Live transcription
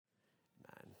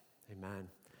Amen.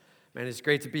 Man, it's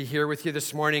great to be here with you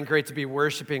this morning. Great to be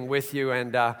worshiping with you.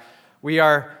 And we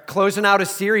are closing out a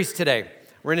series today.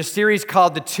 We're in a series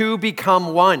called The Two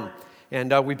Become One.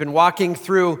 And we've been walking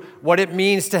through what it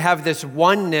means to have this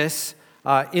oneness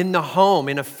in the home,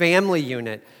 in a family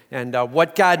unit, and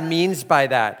what God means by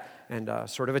that. And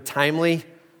sort of a timely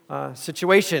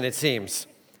situation, it seems.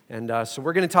 And so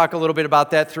we're going to talk a little bit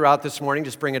about that throughout this morning,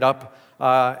 just bring it up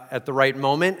at the right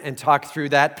moment and talk through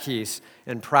that piece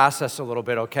and process a little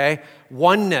bit, okay?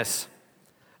 Oneness.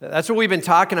 That's what we've been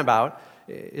talking about.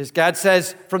 Is God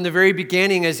says from the very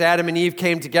beginning, as Adam and Eve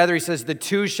came together, he says, the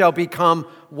two shall become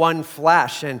one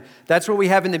flesh. And that's what we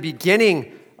have in the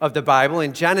beginning of the Bible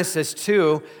in Genesis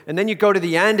 2. And then you go to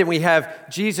the end and we have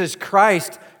Jesus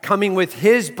Christ coming with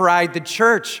his bride, the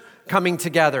church, coming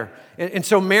together. And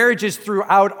so marriage is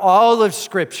throughout all of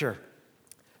Scripture.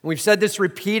 We've said this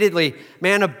repeatedly.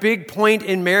 Man, a big point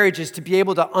in marriage is to be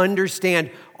able to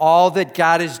understand all that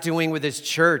God is doing with his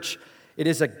church. It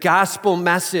is a gospel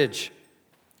message.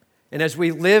 And as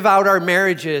we live out our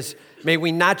marriages, may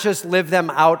we not just live them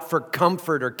out for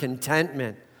comfort or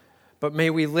contentment, but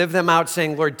may we live them out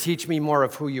saying, Lord, teach me more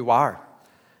of who you are.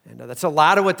 And that's a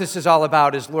lot of what this is all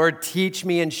about is, Lord, teach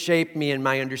me and shape me in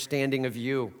my understanding of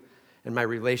you and my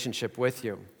relationship with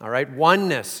you. All right,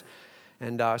 oneness.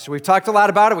 And so we've talked a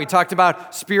lot about it. We talked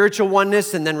about spiritual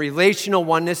oneness and then relational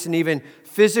oneness and even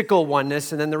physical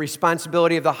oneness and then the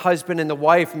responsibility of the husband and the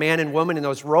wife, man and woman in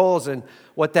those roles and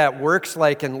what that works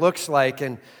like and looks like.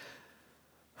 And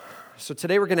so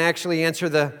today we're going to actually answer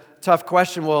the tough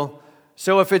question, well,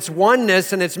 so if it's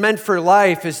oneness and it's meant for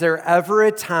life, is there ever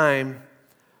a time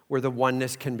where the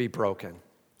oneness can be broken?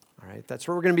 All right, that's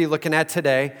what we're going to be looking at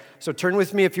today. So turn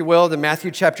with me, if you will, to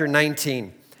Matthew chapter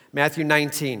 19. Matthew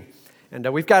 19.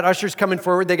 And we've got ushers coming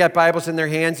forward. They got Bibles in their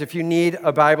hands. If you need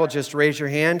a Bible, just raise your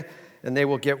hand, and they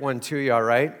will get one to you, all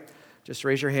right? Just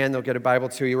raise your hand. They'll get a Bible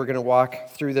to you. We're going to walk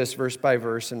through this verse by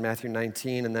verse in Matthew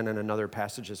 19 and then in another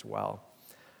passage as well,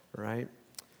 all right?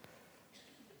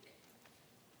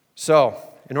 So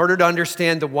in order to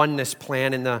understand the oneness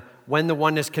plan and when the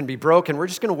oneness can be broken, we're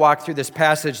just going to walk through this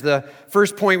passage. The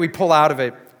first point we pull out of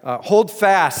it, hold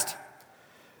fast.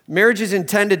 Marriage is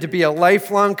intended to be a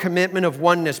lifelong commitment of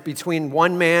oneness between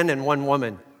one man and one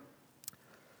woman.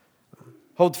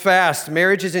 Hold fast.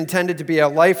 Marriage is intended to be a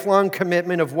lifelong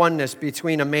commitment of oneness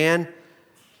between a man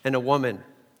and a woman.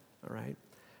 All right?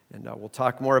 And we'll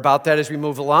talk more about that as we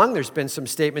move along. There's been some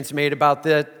statements made about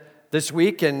that this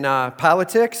week in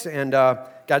politics, and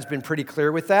God's been pretty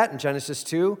clear with that in Genesis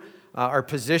 2. Our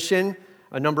position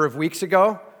a number of weeks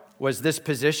ago was this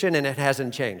position, and it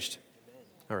hasn't changed.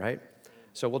 All right?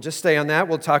 So we'll just stay on that.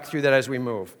 We'll talk through that as we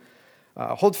move.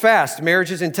 Hold fast.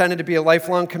 Marriage is intended to be a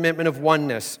lifelong commitment of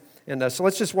oneness. And so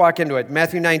let's just walk into it.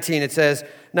 Matthew 19, it says,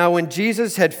 now when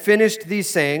Jesus had finished these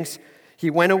sayings, he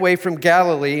went away from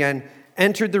Galilee and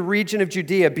entered the region of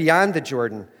Judea beyond the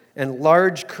Jordan, and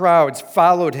large crowds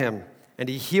followed him, and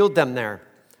he healed them there.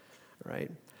 Right?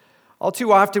 All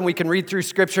too often we can read through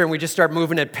Scripture and we just start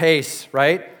moving at pace,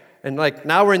 right? And like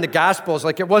now we're in the Gospels,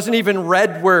 like it wasn't even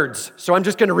read words, so I'm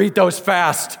just going to read those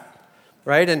fast,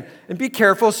 right? And be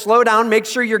careful, slow down, make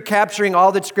sure you're capturing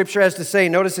all that Scripture has to say.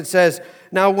 Notice it says,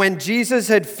 now when Jesus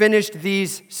had finished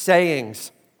these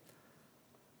sayings.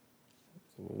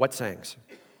 What sayings?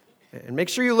 And make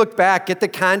sure you look back, get the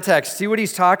context, see what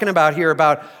he's talking about here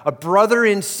about a brother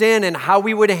in sin and how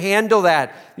we would handle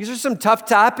that. These are some tough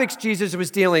topics Jesus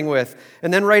was dealing with.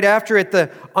 And then right after it,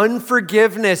 the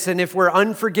unforgiveness, and if we're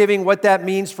unforgiving, what that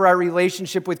means for our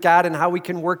relationship with God and how we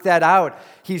can work that out.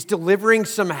 He's delivering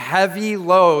some heavy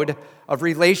load of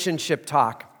relationship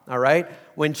talk, all right?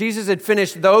 When Jesus had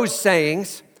finished those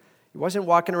sayings, he wasn't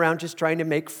walking around just trying to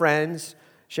make friends,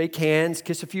 shake hands,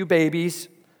 kiss a few babies.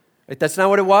 That's not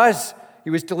what it was. He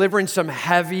was delivering some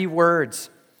heavy words.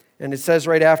 And it says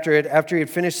right after it, after he had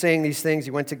finished saying these things,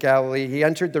 he went to Galilee. He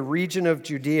entered the region of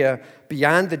Judea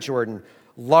beyond the Jordan.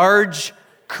 Large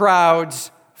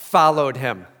crowds followed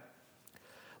him.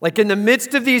 Like in the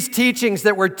midst of these teachings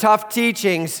that were tough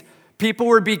teachings, people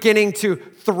were beginning to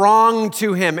throng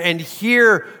to him and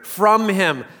hear from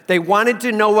him. They wanted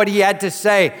to know what he had to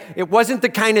say. It wasn't the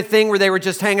kind of thing where they were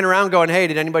just hanging around going, hey,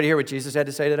 did anybody hear what Jesus had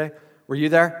to say today? Were you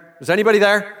there? Was anybody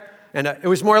there? And it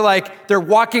was more like they're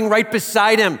walking right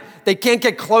beside him. They can't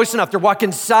get close enough. They're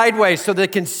walking sideways so they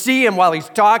can see him while he's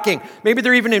talking. Maybe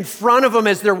they're even in front of him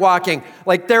as they're walking.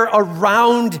 Like they're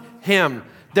around him.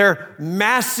 They're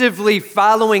massively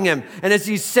following him. And as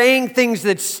he's saying things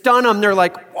that stun them, they're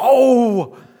like,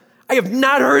 whoa, I have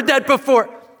not heard that before.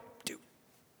 Dude,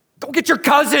 go get your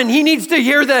cousin. He needs to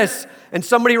hear this. And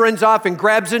somebody runs off and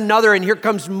grabs another, and here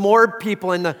comes more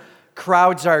people, and the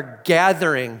crowds are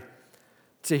gathering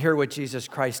to hear what Jesus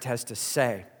Christ has to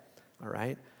say, all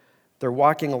right? They're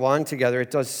walking along together.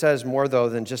 It says more, though,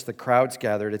 than just the crowds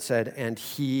gathered. It said, and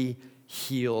he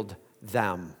healed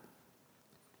them.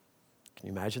 Can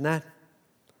you imagine that?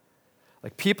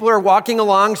 Like people are walking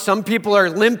along, some people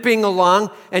are limping along,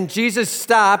 and Jesus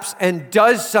stops and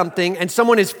does something, and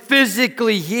someone is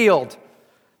physically healed.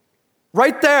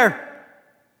 Right there.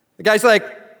 The guy's like,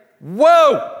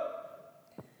 whoa,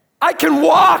 I can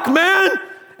walk, man.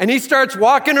 And he starts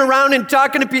walking around and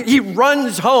talking to people. He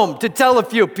runs home to tell a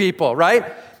few people, right?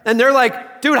 And they're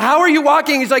like, dude, how are you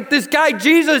walking? He's like, this guy,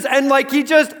 Jesus, and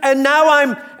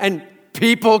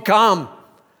people come.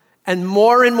 And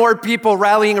more people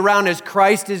rallying around as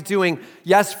Christ is doing,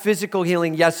 yes, physical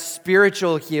healing, yes,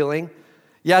 spiritual healing,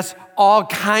 yes, all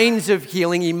kinds of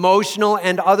healing, emotional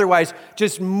and otherwise,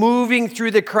 just moving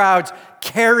through the crowds,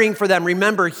 caring for them.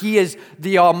 Remember, he is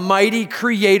the almighty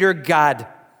creator God.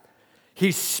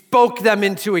 He spoke them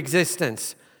into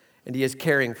existence, and he is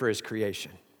caring for his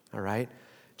creation, all right?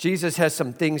 Jesus has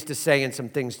some things to say and some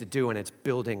things to do, and it's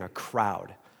building a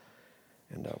crowd.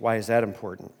 And why is that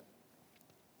important?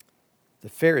 The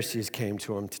Pharisees came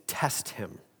to him to test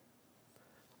him.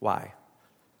 Why?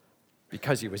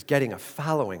 Because he was getting a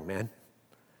following, man.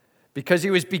 Because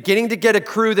he was beginning to get a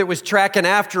crew that was tracking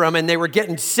after him, and they were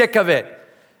getting sick of it.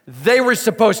 They were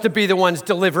supposed to be the ones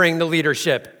delivering the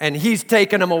leadership, and he's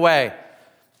taking them away.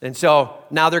 And so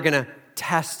now they're going to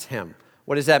test him.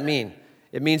 What does that mean?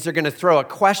 It means they're going to throw a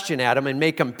question at him and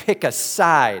make him pick a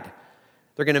side.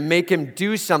 They're going to make him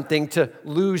do something to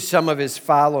lose some of his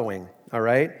following, all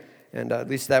right? And at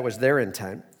least that was their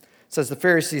intent. It says the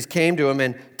Pharisees came to him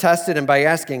and tested him by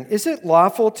asking, is it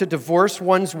lawful to divorce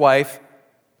one's wife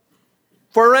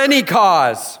for any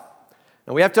cause?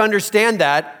 And we have to understand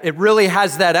that. It really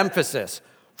has that emphasis.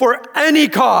 For any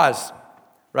cause,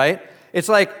 right? It's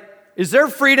like, is there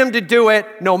freedom to do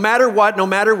it no matter what, no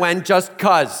matter when, just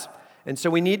cause? And so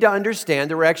we need to understand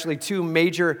there were actually two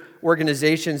major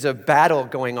organizations of battle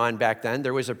going on back then.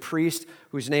 There was a priest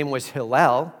whose name was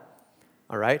Hillel,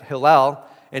 all right, Hillel,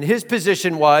 and his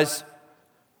position was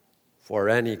for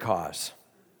any cause.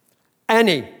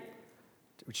 Any.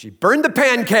 She burned the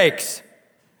pancakes,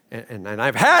 and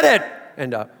I've had it,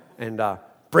 and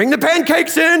bring the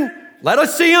pancakes in, let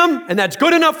us see them, and that's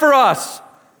good enough for us.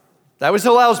 That was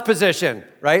Hillel's position,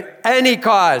 right? Any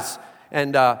cause.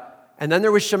 And then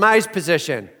there was Shammai's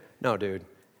position. No, dude,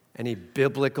 any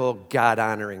biblical,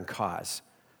 God-honoring cause.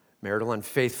 Marital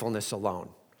unfaithfulness alone,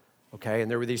 okay?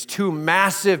 And there were these two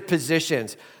massive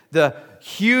positions. The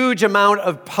huge amount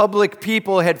of public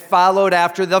people had followed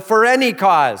after the for any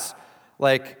cause,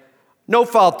 like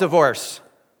no-fault divorce,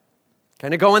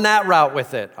 kind of going that route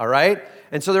with it, all right?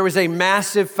 And so there was a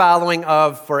massive following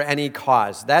of for any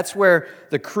cause. That's where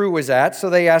the crew was at, so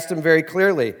they asked him very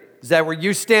clearly, is that where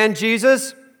you stand,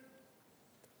 Jesus?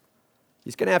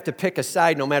 He's going to have to pick a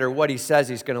side. No matter what he says,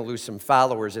 he's going to lose some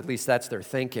followers. At least that's their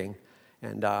thinking.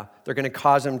 And they're going to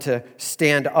cause him to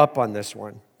stand up on this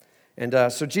one. And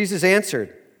so Jesus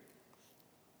answered,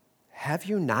 have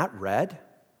you not read?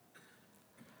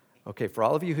 Okay, for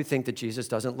all of you who think that Jesus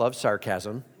doesn't love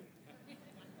sarcasm,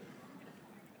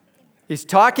 he's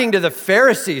talking to the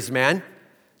Pharisees, man.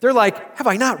 They're like, have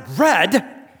I not read?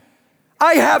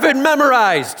 I have it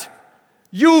memorized.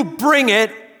 You bring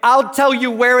it. I'll tell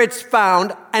you where it's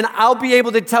found, and I'll be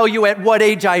able to tell you at what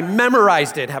age I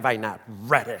memorized it. Have I not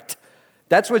read it?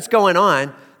 That's what's going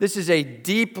on. This is a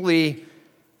deeply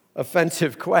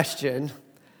offensive question.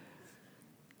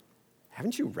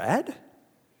 Haven't you read?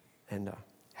 And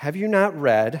have you not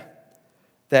read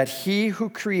that he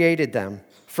who created them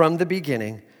from the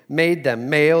beginning made them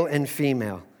male and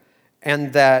female?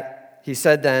 And that, he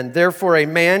said then, therefore a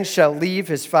man shall leave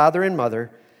his father and mother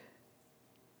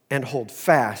and hold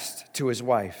fast to his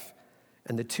wife,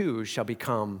 and the two shall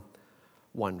become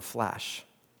one flesh.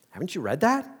 Haven't you read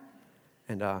that?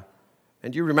 And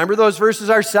do you remember those verses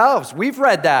ourselves? We've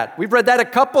read that. We've read that a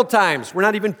couple times. We're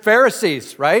not even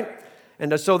Pharisees, right?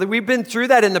 And so we've been through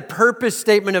that in the purpose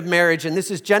statement of marriage, and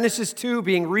this is Genesis 2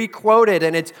 being re-quoted,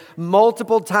 and it's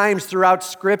multiple times throughout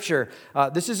Scripture.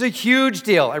 This is a huge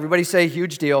deal. Everybody say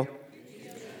huge deal.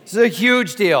 This is a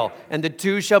huge deal. And the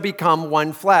two shall become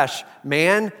one flesh.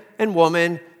 Man and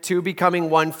woman, two becoming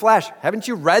one flesh. Haven't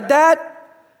you read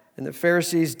that? And the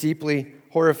Pharisees, deeply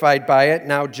horrified by it,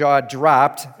 now jaw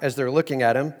dropped as they're looking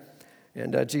at him.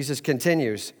 And Jesus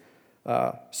continues,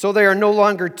 so they are no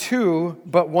longer two,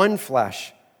 but one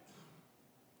flesh.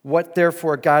 What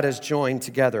therefore God has joined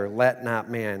together, let not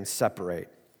man separate.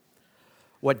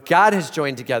 What God has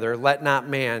joined together, let not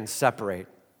man separate.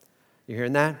 You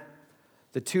hearing that?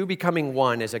 The two becoming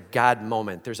one is a God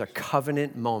moment. There's a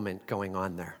covenant moment going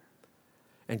on there.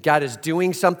 And God is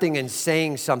doing something and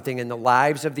saying something in the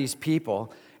lives of these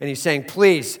people. And he's saying,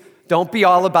 please, don't be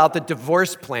all about the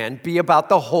divorce plan. Be about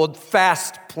the hold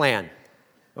fast plan.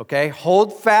 Okay?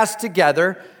 Hold fast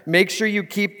together. Make sure you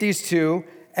keep these two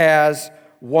as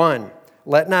one.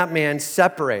 Let not man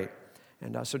separate.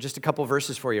 And so just a couple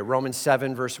verses for you. Romans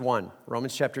 7, verse 1.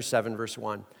 Romans chapter 7, verse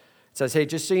 1. It says, hey,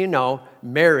 just so you know,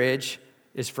 marriage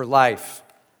is for life.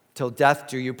 Till death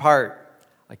do you part.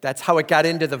 Like that's how it got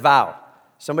into the vow.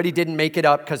 Somebody didn't make it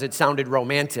up because it sounded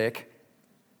romantic.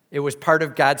 It was part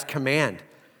of God's command.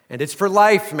 And it's for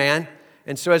life, man.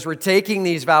 And so as we're taking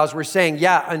these vows, we're saying,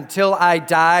 yeah, until I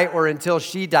die or until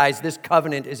she dies, this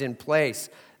covenant is in place.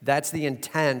 That's the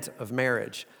intent of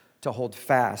marriage, to hold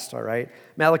fast, all right?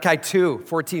 Malachi 2,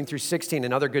 14 through 16,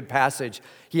 another good passage.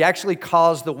 He actually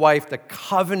calls the wife the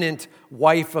covenant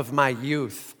wife of my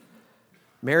youth.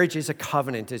 Marriage is a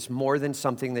covenant. It's more than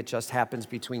something that just happens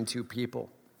between two people.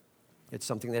 It's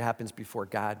something that happens before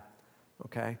God,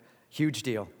 okay? Huge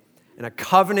deal. And a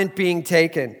covenant being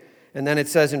taken. And then it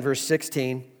says in verse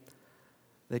 16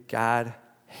 that God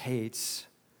hates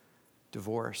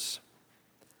divorce.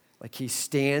 Like he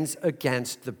stands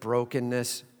against the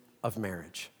brokenness of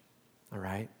marriage, all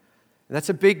right? And that's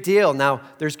a big deal. Now,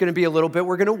 there's going to be a little bit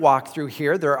we're going to walk through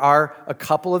here. There are a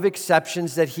couple of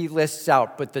exceptions that he lists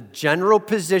out, but the general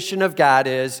position of God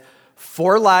is,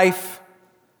 for life,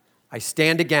 I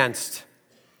stand against,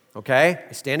 okay?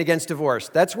 I stand against divorce.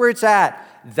 That's where it's at.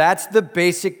 That's the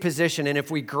basic position. And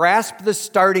if we grasp the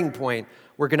starting point,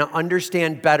 we're going to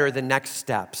understand better the next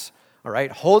steps, all right?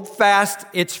 Hold fast,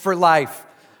 it's for life.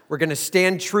 We're going to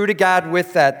stand true to God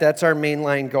with that. That's our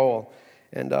mainline goal.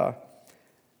 And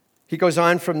he goes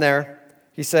on from there.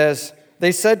 He says,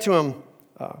 they said to him,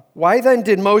 why then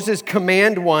did Moses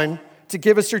command one to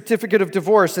give a certificate of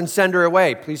divorce and send her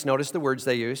away? Please notice the words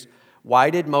they used. Why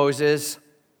did Moses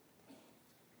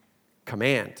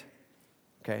command?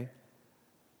 Okay?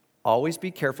 Always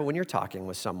be careful when you're talking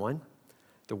with someone.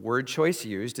 The word choice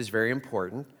used is very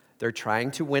important. They're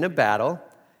trying to win a battle,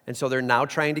 and so they're now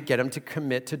trying to get him to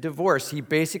commit to divorce. He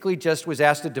basically just was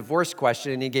asked a divorce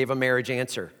question, and he gave a marriage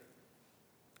answer.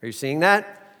 Are you seeing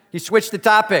that? He switched the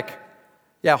topic.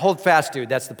 Yeah, hold fast, dude.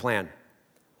 That's the plan.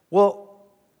 Well,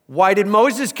 why did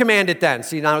Moses command it then?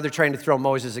 See, now they're trying to throw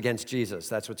Moses against Jesus.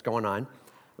 That's what's going on,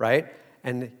 right?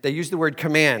 And they use the word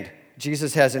command.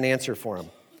 Jesus has an answer for him.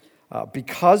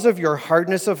 Because of your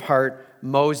hardness of heart,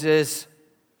 Moses,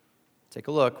 take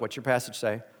a look. What's your passage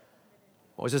say?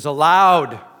 Moses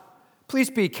allowed. Please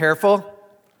be careful.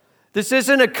 This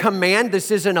isn't a command.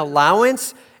 This is an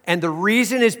allowance. And the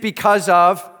reason is because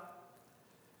of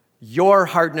your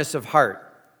hardness of heart.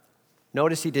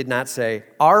 Notice he did not say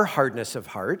our hardness of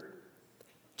heart.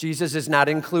 Jesus is not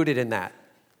included in that.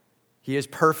 He is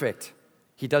perfect.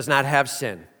 He does not have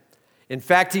sin. In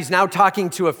fact, he's now talking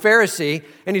to a Pharisee,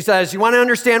 and he says, you want to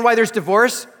understand why there's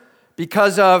divorce?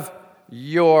 Because of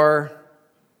your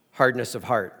hardness of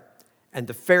heart. And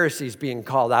the Pharisee's being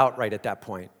called out right at that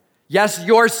point. Yes,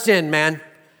 your sin, man.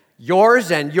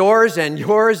 Yours and yours and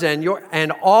yours and yours,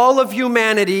 and all of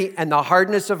humanity and the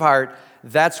hardness of heart.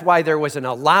 That's why there was an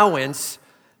allowance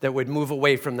that would move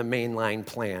away from the mainline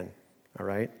plan, all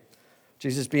right?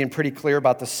 Jesus being pretty clear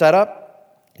about the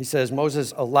setup. He says,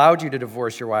 Moses allowed you to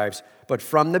divorce your wives, but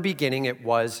from the beginning it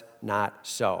was not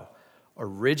so.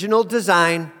 Original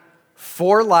design,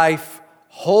 for life,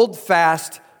 hold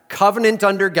fast, covenant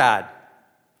under God.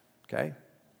 Okay?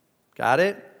 Got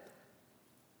it?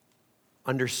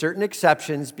 Under certain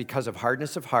exceptions, because of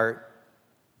hardness of heart,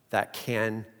 that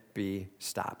can be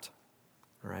stopped.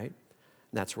 All right? And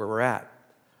that's where we're at.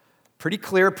 Pretty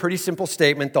clear, pretty simple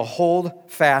statement, the hold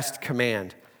fast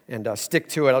command. And stick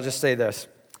to it. I'll just say this.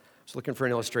 I was looking for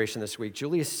an illustration this week.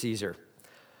 Julius Caesar,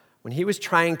 when he was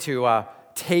trying to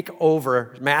take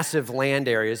over massive land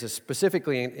areas,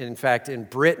 specifically, in fact, in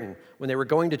Britain, when they were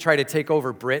going to try to take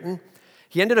over Britain,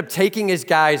 he ended up taking his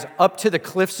guys up to the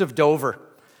cliffs of Dover.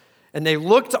 And they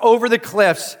looked over the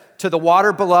cliffs to the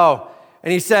water below.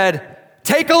 And he said,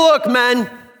 take a look, men.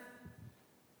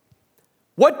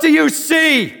 What do you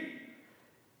see?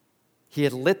 He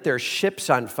had lit their ships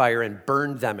on fire and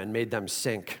burned them and made them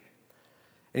sink.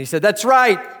 And he said, that's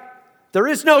right. There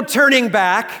is no turning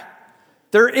back.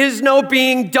 There is no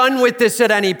being done with this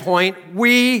at any point.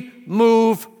 We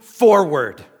move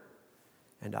forward.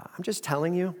 And I'm just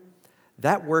telling you,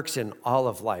 that works in all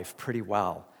of life pretty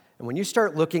well. And when you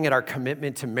start looking at our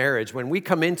commitment to marriage, when we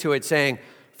come into it saying,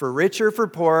 for rich or for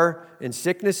poor, in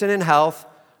sickness and in health,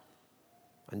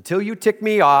 until you tick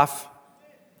me off,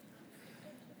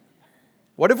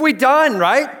 what have we done,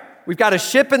 right? We've got a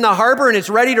ship in the harbor and it's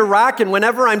ready to rock, and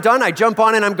whenever I'm done, I jump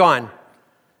on and I'm gone.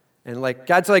 And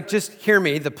God's like, just hear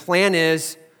me. The plan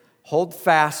is hold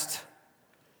fast,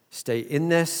 stay in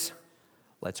this,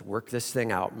 let's work this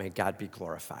thing out. May God be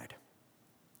glorified.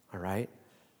 All right?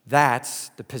 That's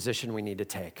the position we need to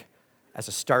take as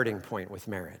a starting point with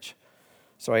marriage.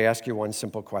 So I ask you one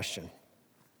simple question.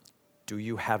 Do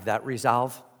you have that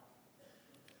resolve?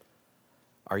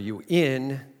 Are you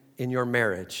in your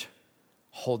marriage,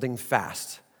 holding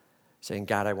fast, saying,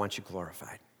 God, I want you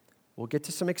glorified? We'll get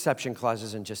to some exception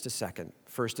clauses in just a second.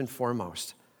 First and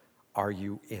foremost, are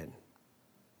you in?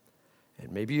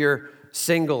 And maybe you're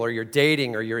single or you're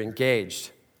dating or you're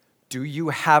engaged. Do you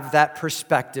have that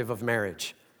perspective of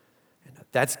marriage? And if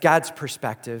that's God's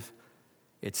perspective,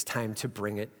 it's time to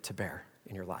bring it to bear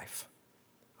in your life.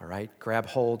 All right? Grab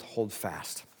hold, hold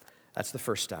fast. That's the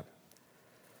first step.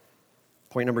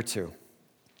 Point number 2.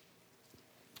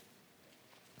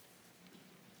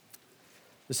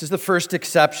 This is the first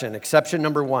exception. Exception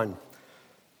number 1.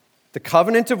 The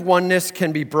covenant of oneness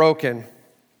can be broken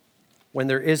when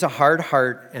there is a hard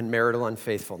heart and marital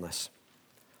unfaithfulness.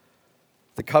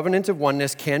 The covenant of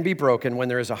oneness can be broken when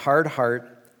there is a hard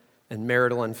heart and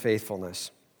marital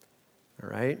unfaithfulness. All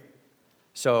right?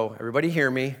 So, everybody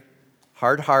hear me.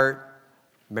 Hard heart,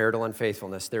 marital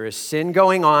unfaithfulness. There is sin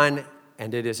going on,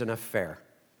 and it is an affair.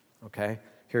 Okay?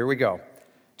 Here we go.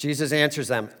 Jesus answers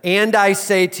them, and I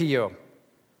say to you.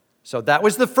 So that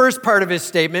was the first part of his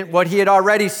statement, what he had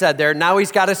already said there. Now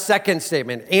he's got a second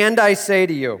statement. And I say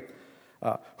to you,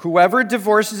 whoever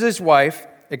divorces his wife,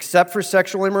 except for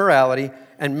sexual immorality,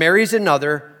 and marries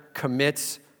another,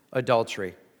 commits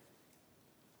adultery.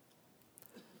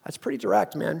 That's pretty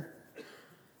direct, man.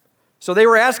 So they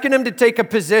were asking him to take a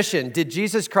position. Did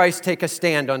Jesus Christ take a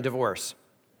stand on divorce?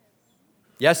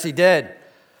 Yes, he did.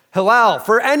 Hillel,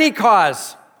 for any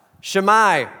cause.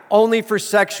 Shammai, only for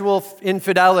sexual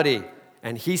infidelity.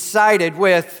 And he sided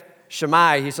with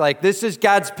Shammai. He's like, this is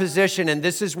God's position, and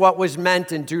this is what was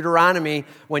meant in Deuteronomy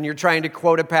when you're trying to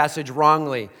quote a passage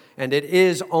wrongly. And it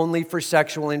is only for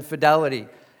sexual infidelity.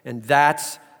 And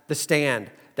that's the stand.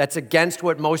 That's against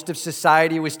what most of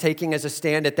society was taking as a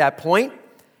stand at that point.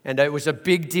 And it was a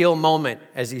big deal moment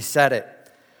as he said it.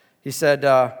 He said,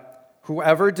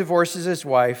 whoever divorces his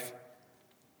wife,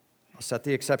 I'll set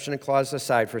the exception clause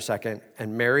aside for a second,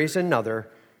 and marries another,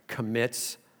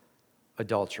 commits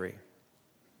adultery.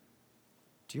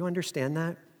 Do you understand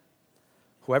that?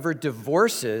 Whoever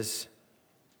divorces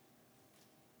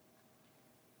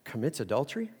commits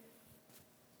adultery?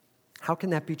 How can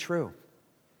that be true?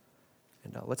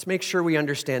 And let's make sure we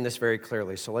understand this very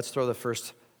clearly. So let's throw the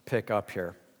first pick up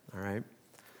here, all right?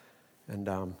 And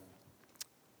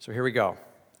so here we go.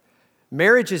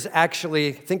 Marriage is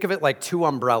actually, think of it like 2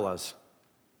 umbrellas,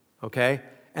 okay?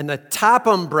 And the top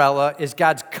umbrella is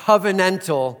God's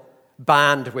covenantal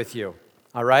bond with you,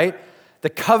 all right? The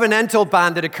covenantal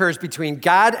bond that occurs between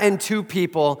God and 2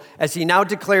 people as he now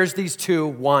declares these 2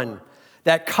 one.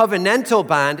 That covenantal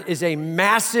bond is a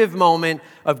massive moment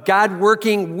of God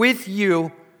working with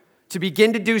you to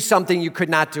begin to do something you could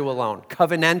not do alone.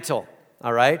 Covenantal,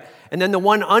 all right? And then the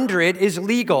one under it is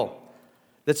legal.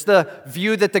 That's the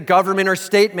view that the government or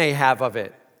state may have of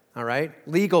it, all right?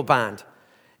 Legal bond.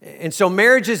 And so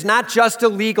marriage is not just a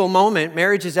legal moment.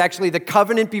 Marriage is actually the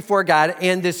covenant before God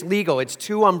and this legal. It's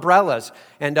 2 umbrellas.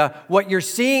 And what you're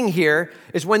seeing here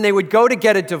is when they would go to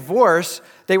get a divorce,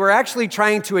 they were actually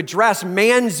trying to address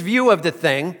man's view of the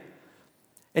thing.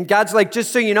 And God's like,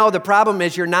 just so you know, the problem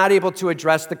is you're not able to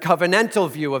address the covenantal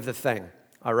view of the thing,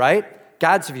 all right?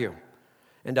 God's view.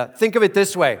 And think of it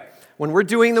this way. When we're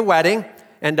doing the wedding,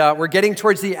 and we're getting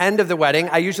towards the end of the wedding,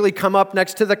 I usually come up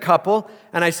next to the couple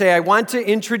and I say, I want to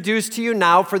introduce to you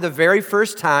now for the very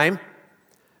first time,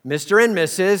 Mr. and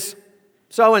Mrs.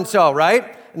 So-and-so,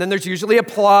 right? And then there's usually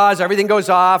applause, everything goes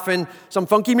off, and some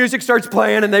funky music starts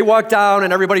playing, and they walk down,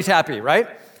 and everybody's happy, right?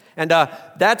 And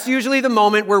that's usually the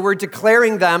moment where we're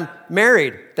declaring them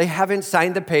married. They haven't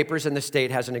signed the papers, and the state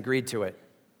hasn't agreed to it.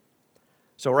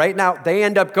 So right now, they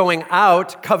end up going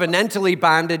out covenantally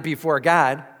bonded before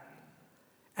God.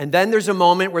 And then there's a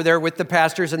moment where they're with the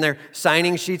pastors and they're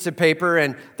signing sheets of paper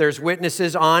and there's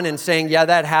witnesses on and saying, yeah,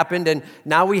 that happened. And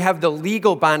now we have the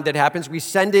legal bond that happens. We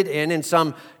send it in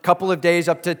some couple of days,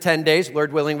 up to 10 days.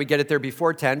 Lord willing, we get it there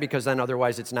before 10 because then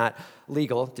otherwise it's not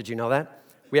legal. Did you know that?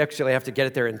 We actually have to get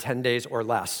it there in 10 days or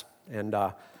less. And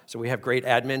so we have great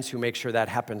admins who make sure that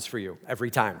happens for you every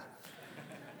time.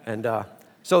 And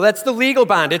so that's the legal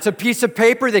bond. It's a piece of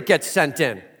paper that gets sent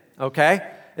in,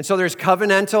 okay? And so there's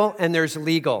covenantal and there's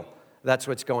legal. That's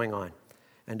what's going on.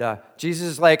 And Jesus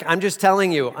is like, I'm just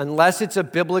telling you, unless it's a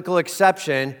biblical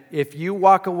exception, if you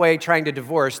walk away trying to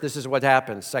divorce, this is what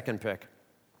happens. Second pick.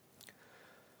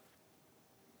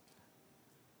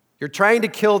 You're trying to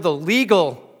kill the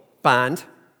legal bond,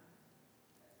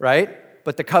 right?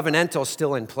 But the covenantal is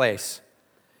still in place.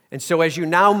 And so as you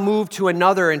now move to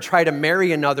another and try to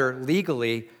marry another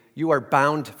legally, you are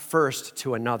bound first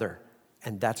to another.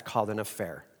 And that's called an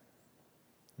affair.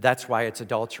 That's why it's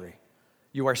adultery.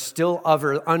 You are still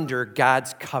under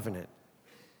God's covenant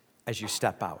as you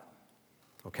step out.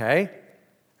 Okay?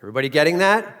 Everybody getting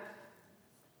that?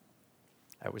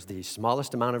 That was the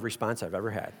smallest amount of response I've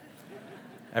ever had.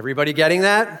 Everybody getting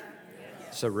that?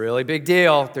 It's a really big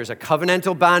deal. There's a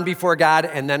covenantal bond before God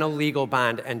and then a legal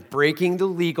bond. And breaking the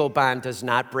legal bond does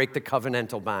not break the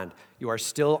covenantal bond. You are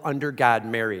still under God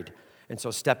married. And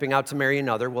so stepping out to marry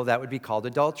another, well, that would be called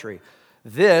adultery.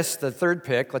 This, the third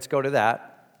pick, let's go to that.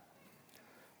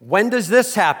 When does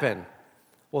this happen?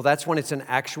 Well, that's when it's an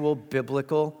actual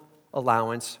biblical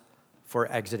allowance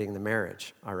for exiting the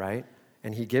marriage, all right?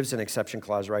 And he gives an exception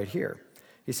clause right here.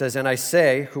 He says, and I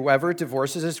say, whoever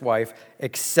divorces his wife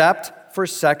except for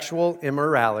sexual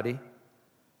immorality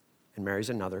and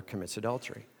marries another commits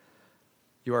adultery.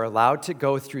 You are allowed to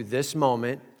go through this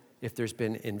moment if there's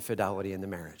been infidelity in the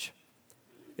marriage,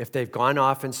 if they've gone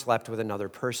off and slept with another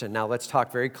person. Now, let's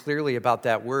talk very clearly about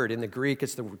that word. In the Greek,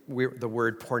 it's the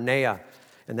word porneia,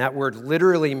 and that word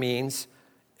literally means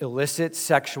illicit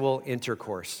sexual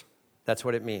intercourse. That's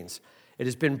what it means. It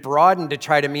has been broadened to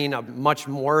try to mean much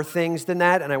more things than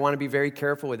that, and I want to be very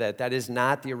careful with that. That is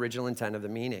not the original intent of the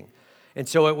meaning. And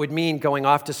so it would mean going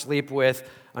off to sleep with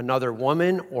another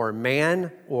woman or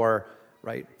man or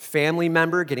family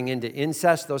member, getting into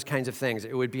incest, those kinds of things.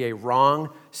 It would be a wrong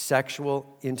sexual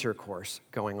intercourse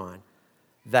going on.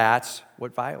 That's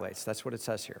what violates. That's what it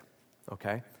says here,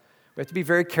 okay? We have to be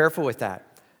very careful with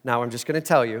that. Now, I'm just going to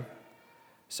tell you,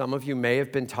 some of you may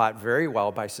have been taught very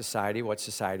well by society what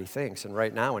society thinks. And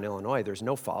right now in Illinois, there's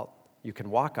no fault. You can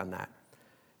walk on that.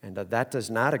 And that does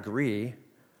not agree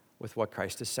with what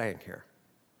Christ is saying here.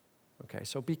 Okay,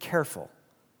 so be careful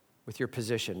with your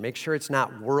position. Make sure it's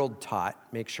not world taught.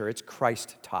 Make sure it's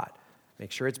Christ taught.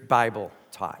 Make sure it's Bible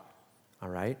taught. All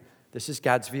right? This is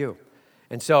God's view.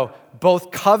 And so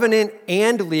both covenant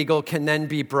and legal can then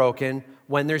be broken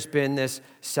when there's been this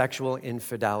sexual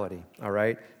infidelity. All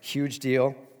right? Huge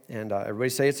deal. And everybody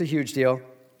say it's a huge deal.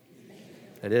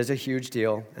 It is a huge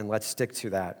deal. And let's stick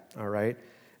to that. All right?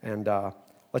 And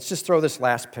let's just throw this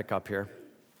last pick up here.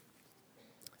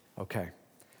 Okay.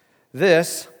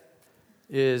 This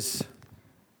is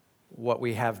what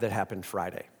we have that happened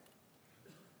Friday.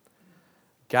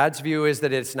 God's view is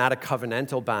that it's not a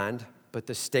covenantal bond, but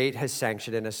the state has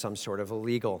sanctioned it as some sort of a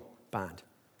legal bond.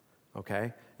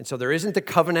 Okay? And so there isn't the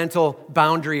covenantal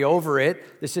boundary over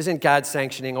it. This isn't God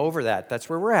sanctioning over that. That's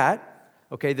where we're at.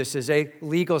 Okay? This is a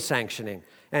legal sanctioning.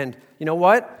 And you know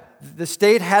what? The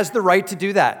state has the right to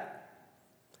do that.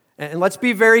 And let's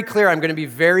be very clear. I'm going to be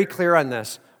very clear on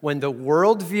this. When the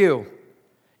worldview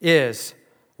is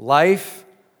life,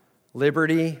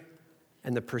 liberty,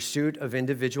 and the pursuit of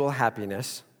individual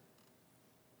happiness,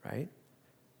 right?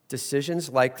 Decisions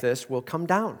like this will come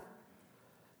down.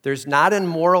 There's not a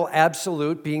moral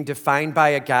absolute being defined by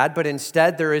a God, but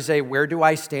instead there is a where do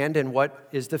I stand and what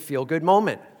is the feel-good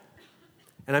moment.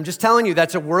 And I'm just telling you,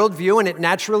 that's a worldview, and it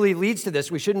naturally leads to this.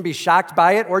 We shouldn't be shocked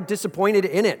by it or disappointed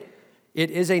in it.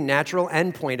 It is a natural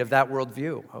endpoint of that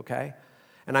worldview, okay?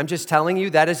 And I'm just telling you,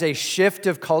 that is a shift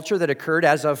of culture that occurred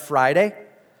as of Friday,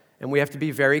 and we have to be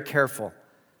very careful.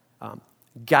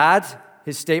 God,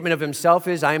 his statement of himself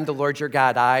is, I am the Lord your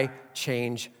God, I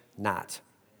change not.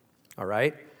 All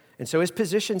right? And so his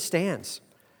position stands.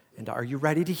 And are you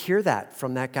ready to hear that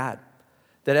from that God?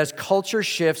 That as culture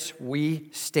shifts, we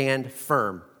stand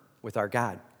firm with our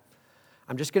God.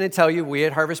 I'm just going to tell you, we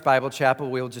at Harvest Bible Chapel,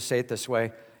 we'll just say it this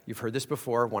way. You've heard this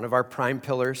before. One of our prime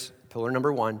pillars, pillar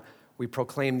number 1, we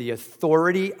proclaim the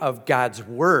authority of God's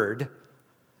word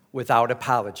without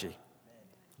apology.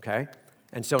 Okay?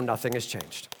 And so nothing has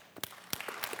changed.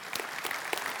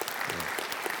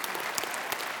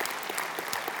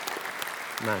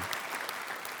 None.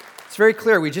 It's very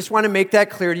clear. We just want to make that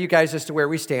clear to you guys as to where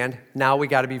we stand. Now we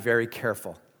got to be very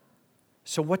careful.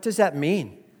 So what does that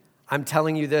mean? I'm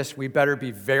telling you this, we better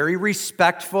be very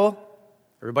respectful.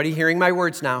 Everybody hearing my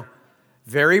words now.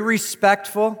 Very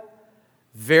respectful,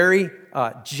 very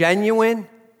genuine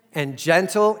and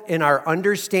gentle in our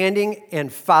understanding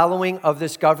and following of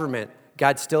this government.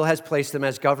 God still has placed them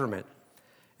as government.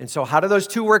 And so how do those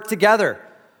two work together?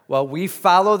 Well, we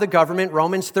follow the government,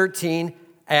 Romans 13,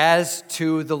 as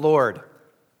to the Lord.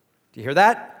 Do you hear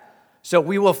that? So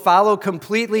we will follow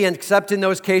completely, except in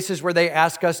those cases where they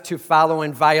ask us to follow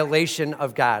in violation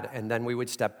of God, and then we would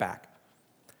step back.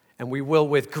 And we will,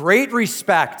 with great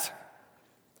respect,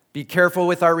 be careful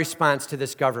with our response to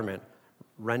this government.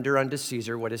 Render unto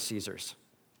Caesar what is Caesar's.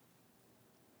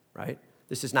 Right?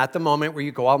 This is not the moment where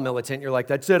you go all militant. You're like,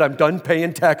 that's it, I'm done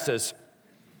paying taxes.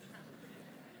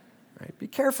 Right? Be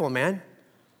careful, man.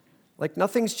 Like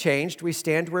nothing's changed. We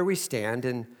stand where we stand,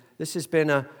 and this has been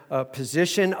a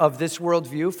position of this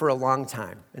worldview for a long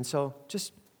time. And so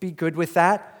just be good with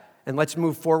that, and let's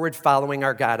move forward following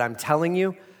our God. I'm telling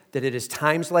you that it is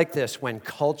times like this when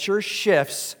culture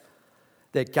shifts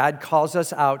that God calls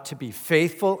us out to be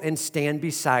faithful and stand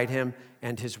beside him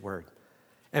and his word.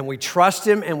 And we trust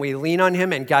him and we lean on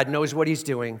him, and God knows what he's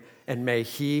doing, and may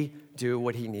he do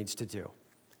what he needs to do.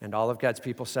 And all of God's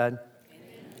people said,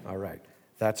 amen. All right.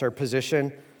 That's our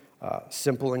position,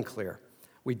 simple and clear.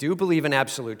 We do believe in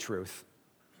absolute truth.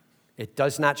 It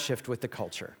does not shift with the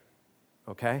culture,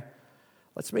 okay?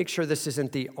 Let's make sure this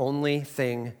isn't the only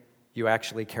thing you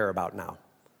actually care about now.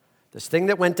 This thing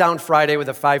that went down Friday with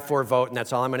a 5-4 vote, and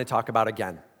that's all I'm going to talk about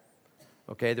again.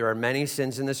 Okay, there are many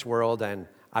sins in this world, and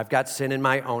I've got sin in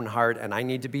my own heart, and I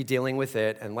need to be dealing with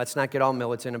it, and let's not get all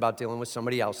militant about dealing with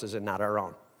somebody else's and not our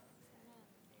own.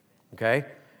 Okay?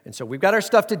 And so we've got our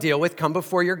stuff to deal with. Come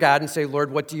before your God and say,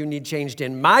 Lord, what do you need changed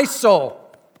in my soul?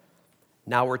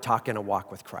 Now we're talking a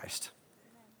walk with Christ.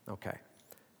 Okay.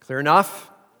 Clear enough?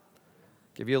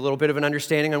 Give you a little bit of an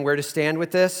understanding on where to stand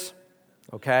with this.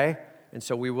 Okay? And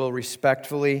so we will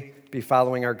respectfully be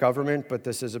following our government, but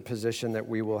this is a position that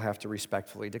we will have to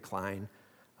respectfully decline.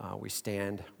 We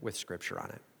stand with Scripture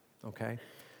on it. Okay?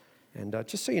 And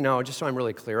just so you know, just so I'm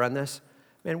really clear on this,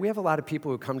 man, we have a lot of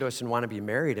people who come to us and want to be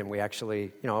married, and we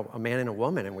actually, a man and a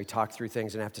woman, and we talk through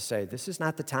things and have to say, this is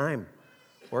not the time,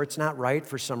 or it's not right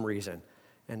for some reason.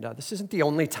 And this isn't the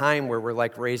only time where we're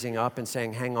like raising up and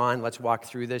saying, hang on, let's walk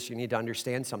through this. You need to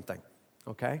understand something,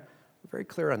 okay? We're very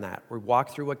clear on that. We walk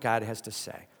through what God has to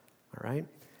say, all right?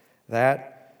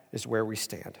 That is where we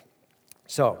stand.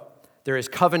 So there is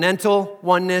covenantal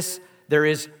oneness. There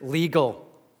is legal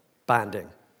bonding,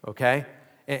 okay?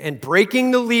 And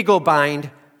breaking the legal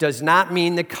bind does not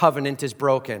mean the covenant is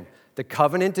broken. The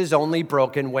covenant is only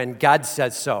broken when God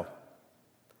says so.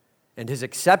 And his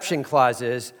exception clause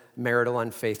is marital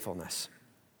unfaithfulness,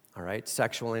 all right?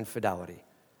 Sexual infidelity.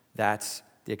 That's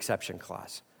the exception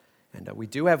clause. And we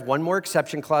do have one more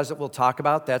exception clause that we'll talk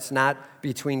about. That's not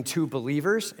between two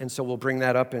believers, and so we'll bring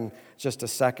that up in just a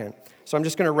second. So I'm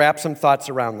just going to wrap some thoughts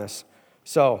around this.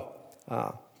 So,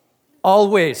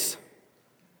 always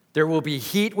there will be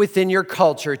heat within your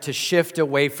culture to shift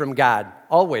away from God.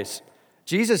 Always.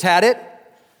 Jesus had it.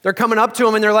 They're coming up to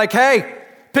him and they're like, hey,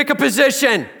 pick a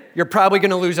position. You're probably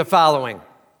going to lose a following.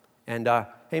 And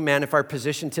hey, man, if our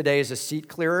position today is a seat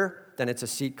clearer, then it's a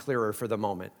seat clearer for the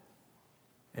moment.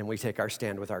 And we take our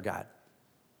stand with our God.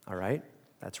 All right?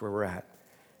 That's where we're at.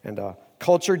 And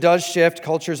culture does shift.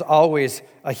 Culture's always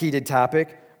a heated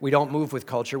topic. We don't move with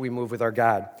culture. We move with our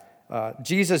God.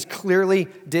 Jesus clearly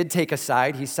did take a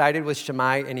side. He sided with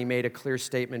Shammai, and he made a clear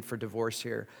statement for divorce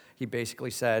here. He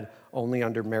basically said, only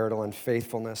under marital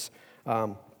unfaithfulness.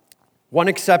 One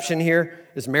exception here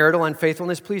is marital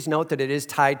unfaithfulness. Please note that it is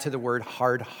tied to the word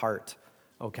hard heart,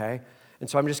 okay? And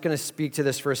so I'm just going to speak to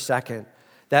this for a second.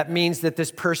 That means that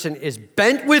this person is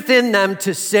bent within them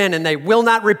to sin, and they will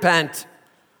not repent,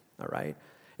 all right?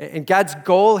 And God's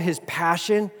goal, his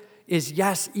passion, is,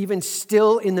 yes, even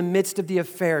still in the midst of the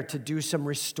affair, to do some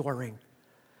restoring.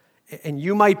 And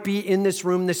you might be in this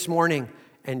room this morning,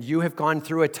 and you have gone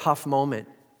through a tough moment.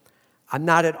 I'm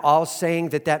not at all saying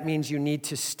that that means you need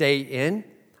to stay in.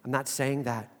 I'm not saying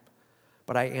that.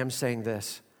 But I am saying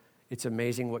this. It's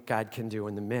amazing what God can do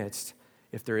in the midst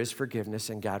if there is forgiveness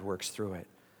and God works through it.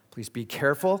 Please be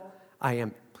careful.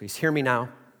 Please hear me now.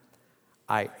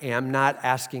 I am not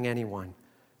asking anyone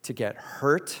to get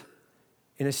hurt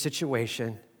in a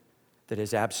situation that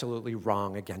is absolutely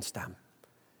wrong against them.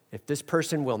 If this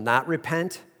person will not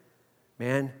repent,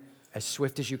 man, as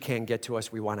swift as you can, get to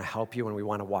us. We want to help you and we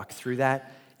want to walk through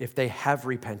that. If they have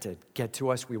repented, get to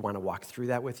us. We want to walk through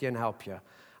that with you and help you.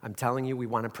 I'm telling you, we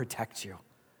want to protect you.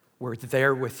 We're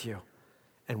there with you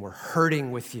and we're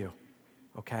hurting with you,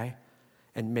 okay?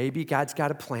 And maybe God's got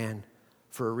a plan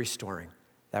for a restoring.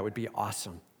 That would be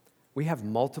awesome. We have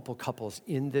multiple couples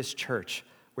in this church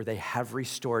where they have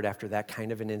restored after that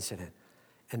kind of an incident.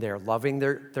 And they are loving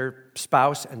their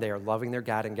spouse and they are loving their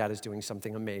God, and God is doing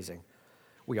something amazing.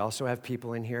 We also have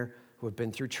people in here who have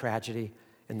been through tragedy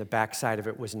and the backside of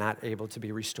it was not able to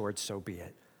be restored, so be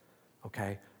it.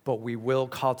 Okay? but we will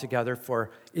call together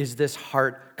for, is this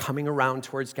heart coming around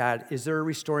towards God? Is there a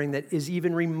restoring that is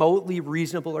even remotely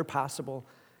reasonable or possible?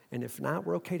 And if not,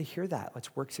 we're okay to hear that.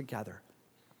 Let's work together.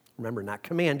 Remember, not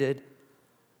commanded,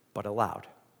 but allowed,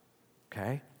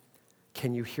 okay?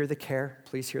 Can you hear the care?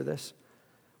 Please hear this.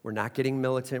 We're not getting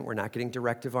militant. We're not getting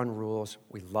directive on rules.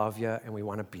 We love you, and we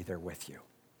want to be there with you,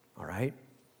 all right?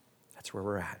 That's where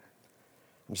we're at.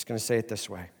 I'm just going to say it this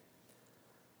way.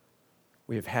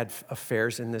 We have had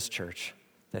affairs in this church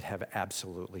that have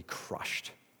absolutely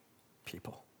crushed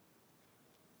people.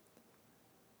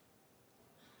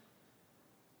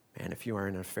 Man, if you are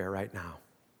in an affair right now,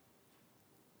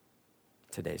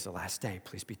 today's the last day.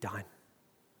 Please be done.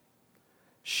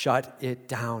 Shut it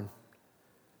down.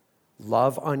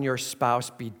 Love on your spouse.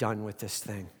 Be done with this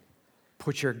thing.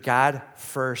 Put your God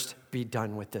first. Be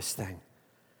done with this thing.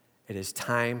 It is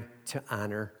time to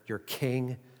honor your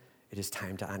king. It is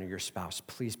time to honor your spouse.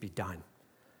 Please be done.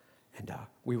 And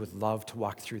we would love to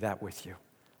walk through that with you.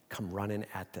 Come running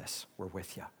at this. We're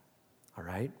with you. All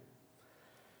right?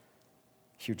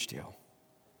 Huge deal.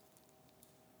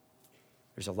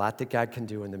 There's a lot that God can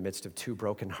do in the midst of two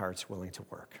broken hearts willing to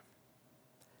work.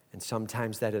 And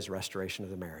sometimes that is restoration of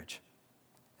the marriage.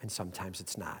 And sometimes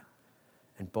it's not.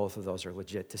 And both of those are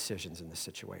legit decisions in this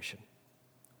situation.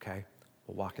 Okay?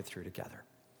 We'll walk it through together.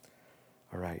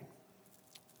 All right.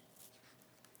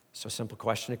 So, simple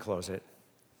question to close it.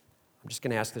 I'm just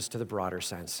going to ask this to the broader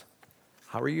sense.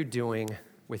 How are you doing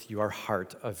with your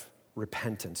heart of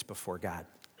repentance before God?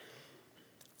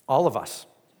 All of us.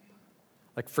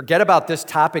 Like, forget about this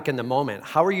topic in the moment.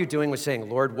 How are you doing with saying,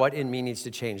 Lord, what in me needs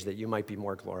to change that you might be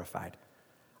more glorified?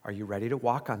 Are you ready to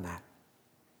walk on that?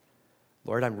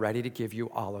 Lord, I'm ready to give you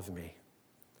all of me.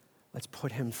 Let's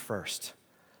put him first.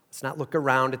 Let's not look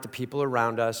around at the people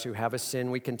around us who have a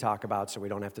sin we can talk about so we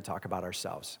don't have to talk about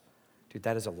ourselves. Dude,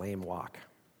 that is a lame walk.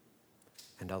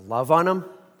 And love on them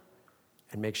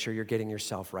and make sure you're getting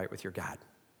yourself right with your God.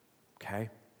 Okay?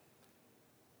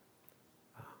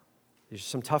 These are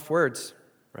some tough words,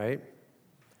 right?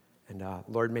 And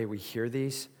Lord, may we hear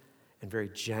these and very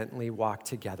gently walk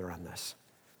together on this.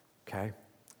 Okay?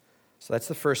 So that's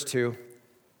the first two.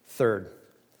 Third,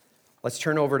 let's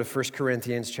turn over to 1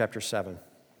 Corinthians chapter 7.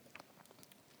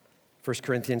 1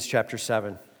 Corinthians chapter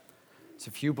 7. It's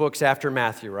a few books after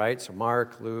Matthew, right? So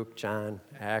Mark, Luke, John,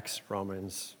 Acts,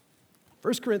 Romans,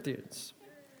 1 Corinthians.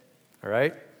 All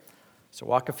right? So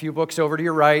walk a few books over to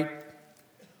your right.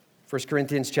 1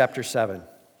 Corinthians chapter 7.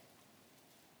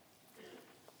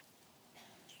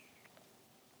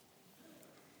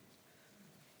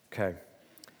 Okay.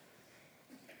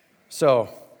 So,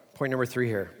 point number 3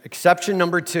 here. Exception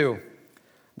number 2.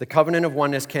 The covenant of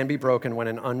oneness can be broken when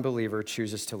an unbeliever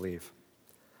chooses to leave.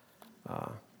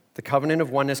 The covenant of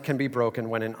oneness can be broken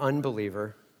when an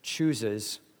unbeliever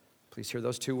chooses, please hear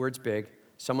those two words big,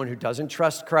 someone who doesn't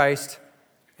trust Christ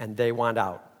and they want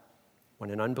out. When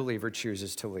an unbeliever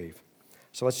chooses to leave.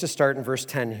 So let's just start in verse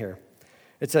 10 here.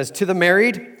 It says, to the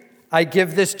married, I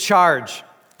give this charge.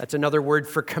 That's another word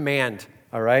for command,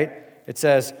 all right? It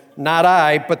says, not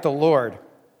I, but the Lord,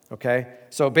 okay?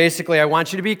 So basically, I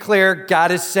want you to be clear,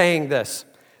 God is saying this.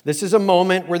 This is a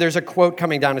moment where there's a quote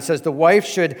coming down. It says, the wife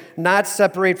should not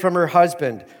separate from her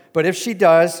husband, but if she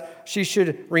does, she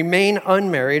should remain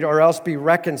unmarried or else be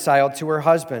reconciled to her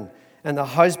husband. And the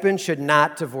husband should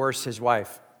not divorce his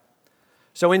wife.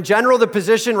 So in general, the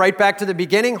position right back to the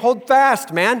beginning, hold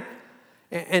fast, man,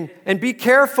 and be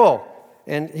careful.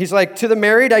 And he's like, to the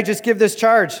married, I just give this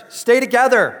charge. Stay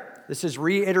together. This is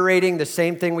reiterating the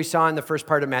same thing we saw in the first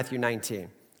part of Matthew 19,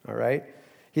 all right?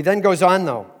 He then goes on,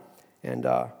 though, and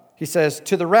he says,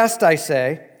 to the rest I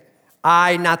say,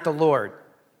 I, not the Lord.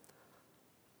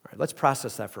 All right, let's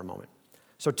process that for a moment.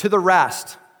 So to the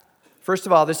rest, first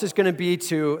of all, this is going to be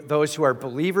to those who are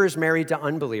believers married to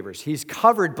unbelievers. He's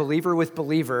covered believer with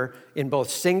believer in both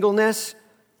singleness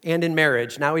and in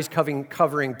marriage. Now he's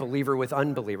covering believer with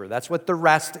unbeliever. That's what the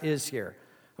rest is here.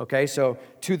 Okay, so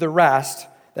to the rest,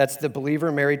 that's the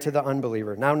believer married to the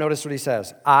unbeliever. Now notice what he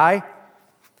says. I,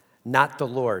 not the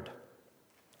Lord.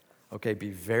 Okay, be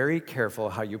very careful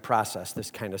how you process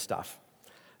this kind of stuff.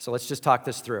 So let's just talk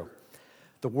this through.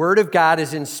 The Word of God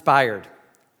is inspired,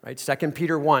 right? 2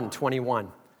 Peter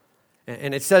 1:21.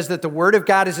 And it says that the Word of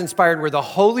God is inspired where the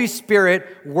Holy Spirit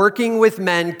working with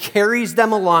men carries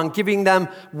them along, giving them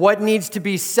what needs to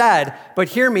be said. But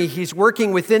hear me, he's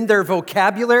working within their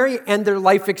vocabulary and their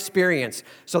life experience.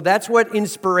 So that's what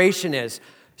inspiration is.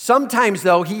 Sometimes,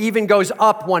 though, he even goes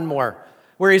up one more,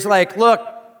 where he's like, look,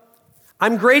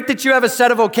 I'm great that you have a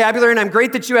set of vocabulary and I'm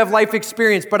great that you have life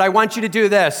experience, but I want you to do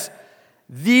this.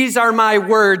 These are my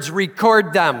words,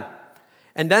 record them.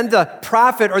 And then the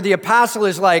prophet or the apostle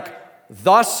is like,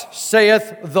 thus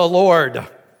saith the Lord,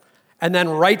 and then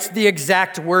writes the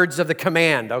exact words of the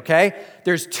command, okay?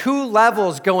 There's two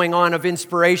levels going on of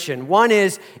inspiration. One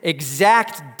is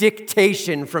exact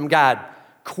dictation from God.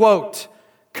 Quote,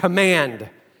 command,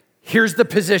 here's the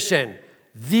position,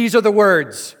 these are the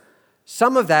words.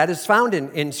 Some of that is found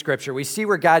in Scripture. We see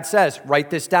where God says, write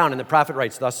this down, and the prophet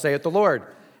writes, thus saith the Lord,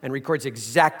 and records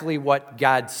exactly what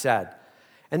God said.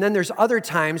 And then there's other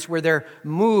times where they're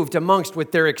moved amongst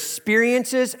with their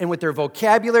experiences and with their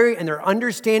vocabulary and their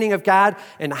understanding of God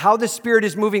and how the Spirit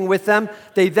is moving with them.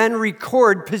 They then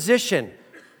record position,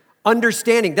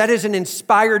 understanding. That is an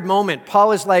inspired moment.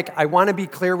 Paul is like, I want to be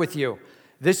clear with you.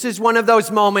 This is one of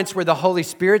those moments where the Holy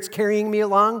Spirit's carrying me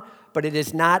along, but it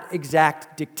is not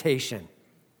exact dictation.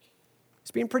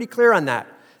 He's being pretty clear on that.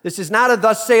 This is not a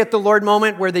thus saith the Lord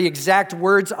moment where the exact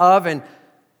words of, and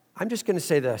I'm just going to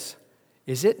say this.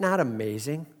 Is it not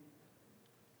amazing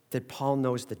that Paul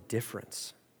knows the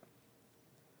difference?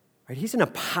 Right? He's an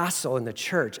apostle in the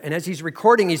church, and as he's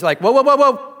recording, he's like, whoa, whoa, whoa,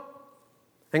 whoa.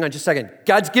 Hang on just a second.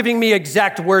 God's giving me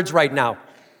exact words right now.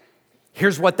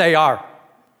 Here's what they are.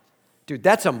 Dude,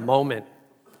 that's a moment.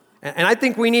 And I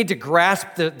think we need to grasp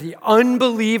the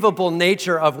unbelievable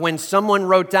nature of when someone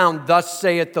wrote down, thus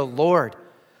saith the Lord,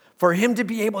 for him to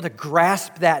be able to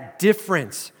grasp that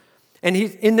difference. And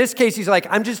in this case, he's like,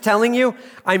 I'm just telling you,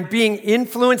 I'm being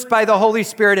influenced by the Holy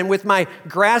Spirit, and with my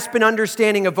grasp and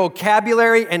understanding of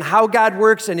vocabulary and how God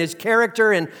works and his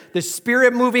character and the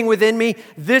Spirit moving within me,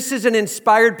 this is an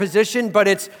inspired position, but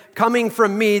it's coming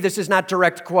from me. This is not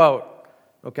direct quote,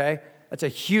 okay? That's a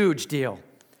huge deal.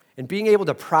 And being able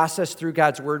to process through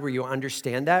God's word where you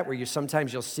understand that, where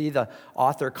sometimes you'll see the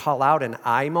author call out an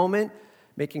I moment,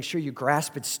 making sure you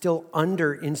grasp it's still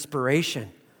under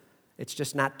inspiration. It's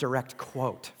just not direct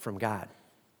quote from God,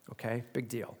 okay? Big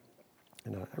deal.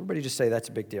 And everybody just say that's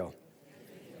a big deal.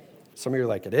 Some of you are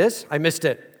like, it is? I missed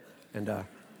it. And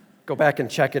go back and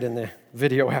check it in the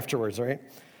video afterwards, right?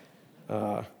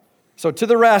 So to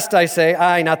the rest I say,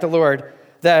 I, not the Lord,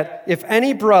 that if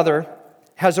any brother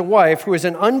has a wife who is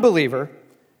an unbeliever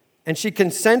and she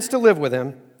consents to live with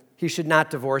him, he should not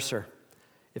divorce her.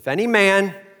 If any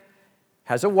man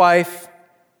has a wife,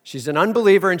 she's an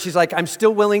unbeliever, and she's like, I'm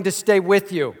still willing to stay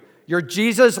with you. Your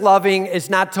Jesus loving is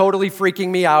not totally freaking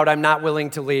me out. I'm not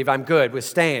willing to leave. I'm good with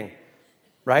staying,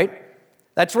 right?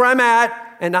 That's where I'm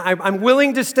at, and I'm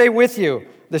willing to stay with you.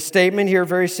 The statement here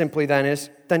very simply then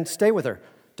is, then stay with her.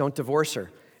 Don't divorce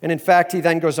her. And in fact, he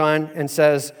then goes on and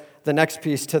says the next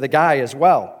piece to the guy as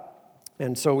well.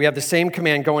 And so we have the same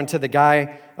command going to the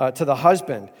guy, to the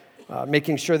husband,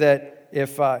 making sure that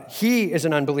if he is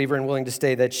an unbeliever and willing to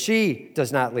stay, that she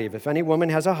does not leave. If any woman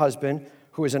has a husband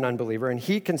who is an unbeliever and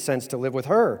he consents to live with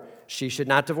her, she should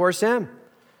not divorce him.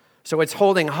 So it's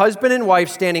holding husband and wife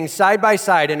standing side by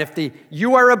side. And if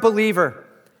you are a believer,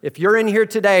 if you're in here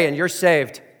today and you're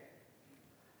saved,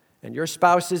 and your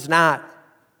spouse is not,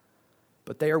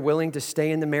 but they are willing to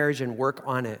stay in the marriage and work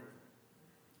on it,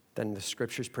 then the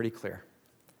scripture's pretty clear.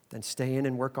 Then stay in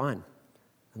and work on.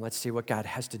 And let's see what God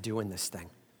has to do in this thing.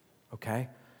 Okay?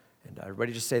 And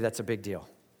everybody just say that's a big deal.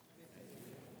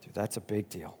 Dude, that's a big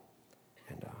deal.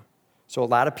 And so a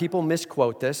lot of people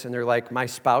misquote this, and they're like, my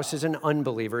spouse is an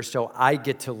unbeliever, so I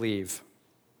get to leave.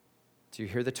 Do you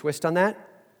hear the twist on that?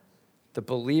 The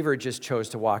believer just chose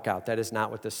to walk out. That is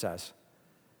not what this says.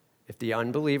 If the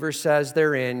unbeliever says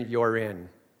they're in, you're in.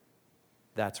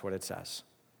 That's what it says.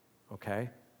 Okay?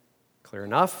 Clear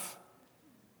enough?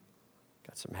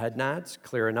 Got some head nods?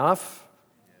 Clear enough?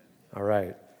 All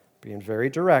right. Being very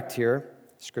direct here.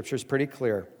 Scripture's pretty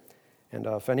clear. And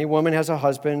if any woman has a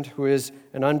husband who is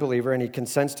an unbeliever and he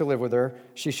consents to live with her,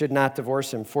 she should not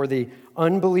divorce him. For the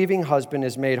unbelieving husband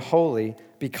is made holy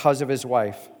because of his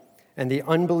wife, and the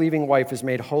unbelieving wife is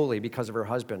made holy because of her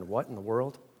husband. What in the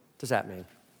world does that mean?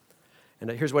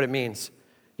 And here's what it means.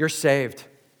 You're saved.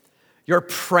 You're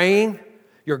praying.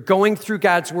 You're going through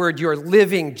God's word. You're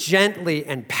living gently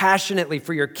and passionately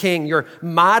for your King. You're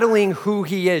modeling who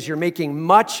he is. You're making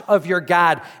much of your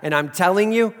God. And I'm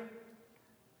telling you,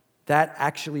 that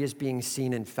actually is being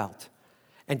seen and felt.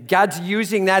 And God's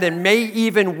using that and may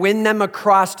even win them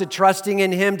across to trusting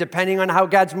in him, depending on how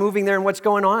God's moving there and what's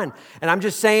going on. And I'm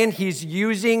just saying he's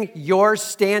using your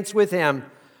stance with him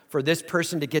for this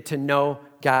person to get to know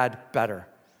God better.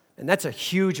 And that's a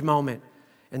huge moment.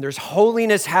 And there's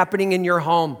holiness happening in your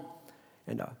home.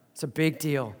 And it's a big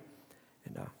deal.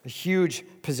 And a huge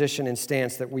position and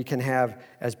stance that we can have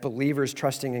as believers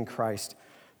trusting in Christ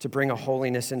to bring a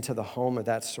holiness into the home of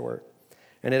that sort.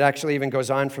 And it actually even goes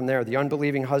on from there. The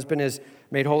unbelieving husband is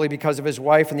made holy because of his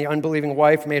wife, and the unbelieving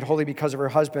wife made holy because of her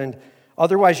husband.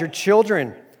 Otherwise, your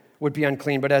children would be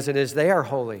unclean, but as it is, they are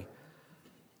holy.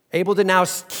 Able to now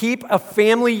keep a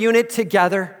family unit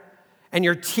together, and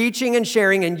you're teaching and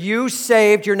sharing, and you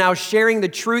saved, you're now sharing the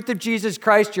truth of Jesus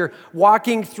Christ. You're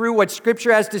walking through what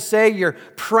Scripture has to say. You're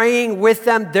praying with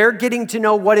them. They're getting to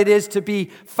know what it is to be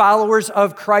followers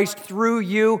of Christ through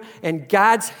you, and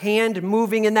God's hand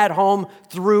moving in that home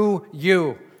through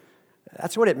you.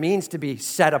 That's what it means to be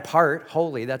set apart,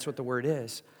 holy. That's what the word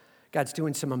is. God's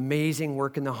doing some amazing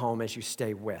work in the home as you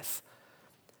stay with.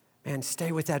 Man,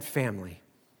 stay with that family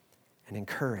and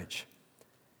encourage.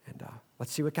 And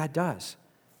let's see what God does,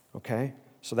 okay?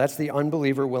 So that's the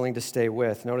unbeliever willing to stay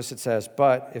with. Notice it says,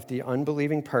 but if the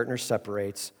unbelieving partner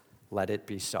separates, let it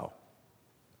be so.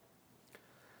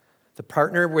 The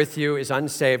partner with you is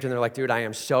unsaved, and they're like, dude, I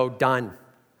am so done.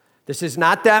 This is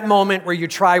not that moment where you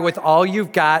try with all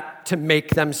you've got to make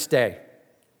them stay.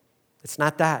 It's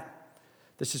not that.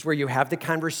 This is where you have the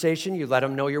conversation, you let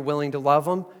them know you're willing to love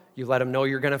them, you let them know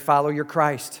you're going to follow your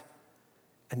Christ,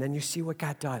 and then you see what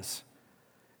God does.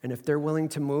 And if they're willing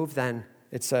to move, then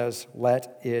it says,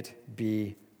 let it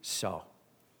be so,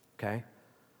 okay?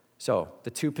 So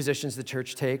the two positions the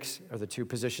church takes are the two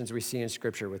positions we see in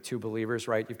Scripture with two believers,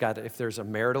 right? You've got, if there's a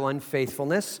marital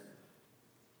unfaithfulness,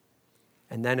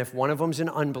 and then if one of them's an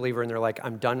unbeliever and they're like,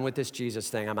 I'm done with this Jesus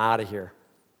thing, I'm out of here.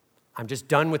 I'm just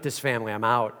done with this family, I'm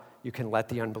out. You can let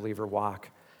the unbeliever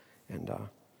walk. And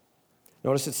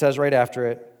notice it says right after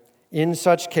it, in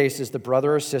such cases, the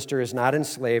brother or sister is not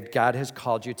enslaved. God has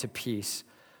called you to peace.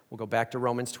 We'll go back to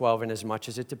Romans 12, and as much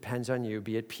as it depends on you,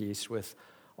 be at peace with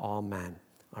all men,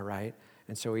 all right?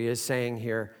 And so he is saying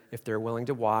here, if they're willing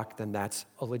to walk, then that's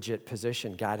a legit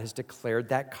position. God has declared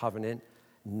that covenant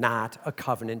not a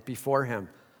covenant before him.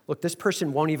 Look, this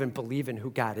person won't even believe in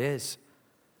who God is.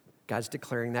 God's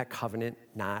declaring that covenant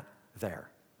not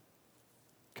there.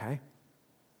 Okay?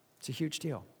 It's a huge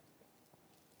deal.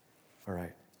 All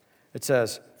right. It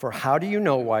says, for how do you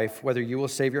know, wife, whether you will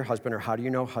save your husband, or how do you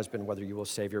know, husband, whether you will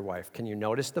save your wife? Can you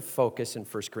notice the focus in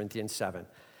 1 Corinthians 7?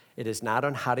 It is not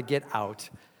on how to get out.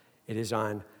 It is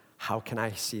on how can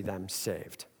I see them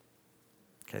saved?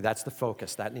 Okay, that's the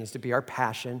focus. That needs to be our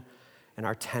passion and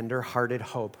our tender-hearted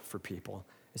hope for people,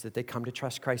 is that they come to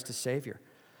trust Christ as Savior.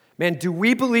 Man, do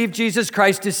we believe Jesus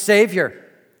Christ is Savior?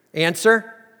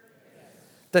 Answer?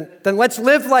 Then let's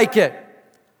live like it.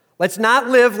 Let's not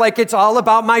live like it's all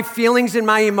about my feelings and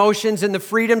my emotions and the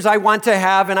freedoms I want to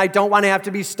have and I don't want to have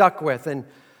to be stuck with. And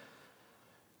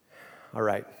all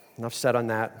right, enough said on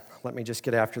that. Let me just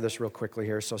get after this real quickly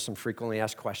here. So some frequently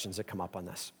asked questions that come up on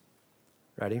this.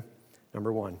 Ready?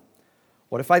 Number one,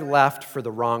 what if I left for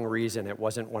the wrong reason? It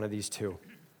wasn't one of these two.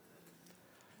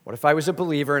 What if I was a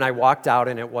believer and I walked out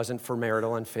and it wasn't for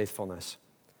marital unfaithfulness?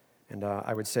 And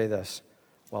I would say this.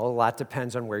 Well, a lot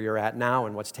depends on where you're at now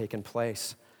and what's taken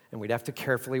place. And we'd have to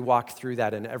carefully walk through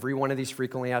that. And every one of these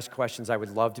frequently asked questions, I would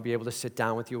love to be able to sit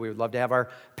down with you. We would love to have our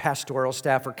pastoral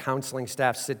staff or counseling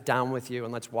staff sit down with you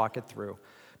and let's walk it through.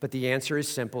 But the answer is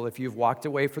simple. If you've walked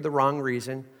away for the wrong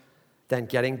reason, then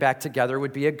getting back together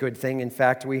would be a good thing. In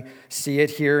fact, we see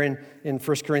it here in 1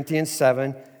 Corinthians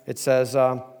 7. It says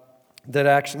that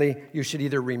actually you should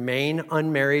either remain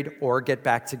unmarried or get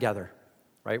back together.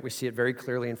 Right? We see it very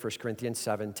clearly in 1 Corinthians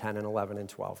 7, 10, and 11, and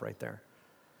 12 right there.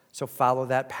 So follow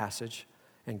that passage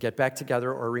and get back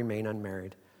together or remain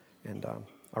unmarried. And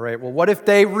all right, well, what if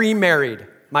they remarried?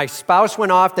 My spouse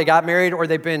went off, they got married, or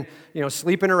they've been,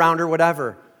 sleeping around or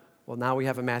whatever. Well, now we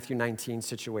have a Matthew 19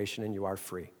 situation and you are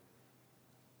free.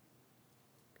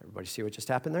 Everybody see what just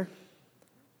happened there?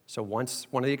 So once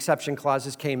one of the exception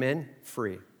clauses came in,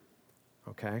 free.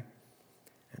 Okay?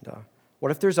 And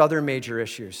what if there's other major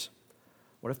issues?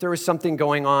 What if there was something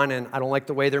going on and I don't like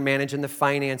the way they're managing the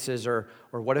finances, or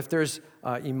what if there's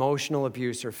emotional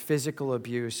abuse or physical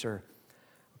abuse, or,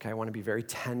 okay, I want to be very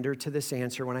tender to this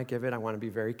answer when I give it. I want to be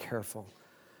very careful.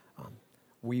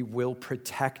 We will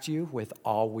protect you with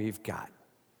all we've got.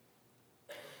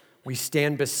 We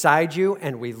stand beside you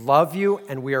and we love you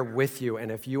and we are with you.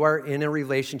 And if you are in a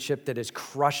relationship that is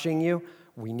crushing you,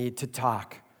 we need to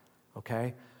talk,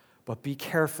 okay? But be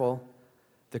careful.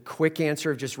 The quick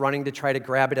answer of just running to try to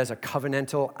grab it as a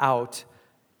covenantal out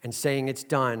and saying it's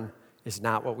done is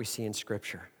not what we see in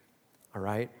Scripture, all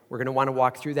right? We're going to want to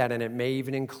walk through that, and it may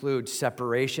even include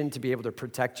separation to be able to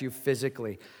protect you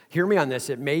physically. Hear me on this.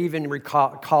 It may even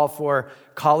call for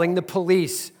calling the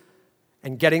police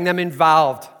and getting them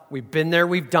involved. We've been there.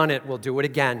 We've done it. We'll do it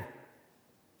again,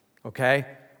 okay?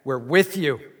 We're with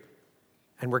you,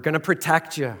 and we're going to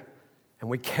protect you, and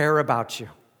we care about you.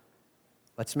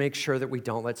 Let's make sure that we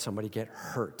don't let somebody get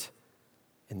hurt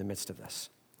in the midst of this,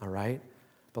 all right?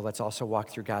 but let's also walk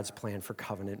through God's plan for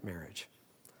covenant marriage.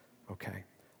 Okay?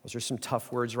 Those are some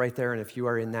tough words right there, and if you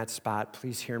are in that spot,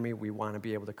 please hear me. We want to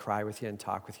be able to cry with you and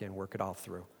talk with you and work it all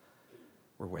through.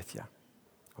 We're with you.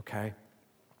 Okay?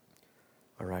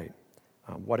 All right.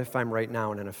 What if I'm right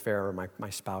now in an affair or my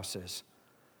spouse is?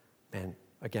 And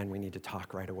again, we need to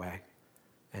talk right away.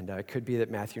 And it could be that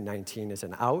Matthew 19 is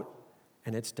an out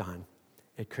and it's done.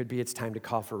 It could be it's time to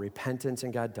call for repentance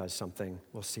and God does something.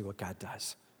 We'll see what God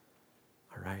does.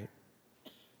 All right?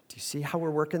 Do you see how we're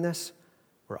working this?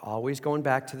 We're always going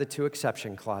back to the 2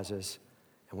 exception clauses,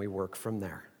 and we work from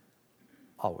there.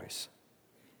 Always.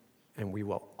 And we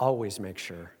will always make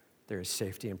sure there is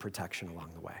safety and protection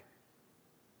along the way.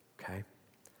 Okay?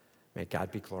 May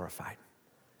God be glorified.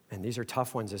 And these are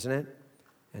tough ones, isn't it?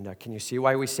 And can you see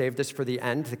why we saved this for the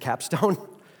end, the capstone?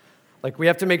 Like, we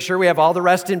have to make sure we have all the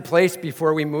rest in place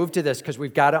before we move to this, because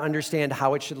we've got to understand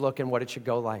how it should look and what it should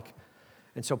go like.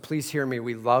 And so please hear me.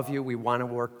 We love you. We want to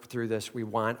work through this. We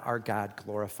want our God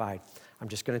glorified. I'm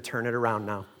just going to turn it around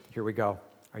now. Here we go.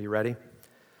 Are you ready?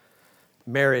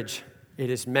 Marriage, it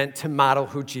is meant to model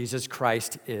who Jesus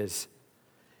Christ is.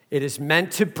 It is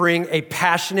meant to bring a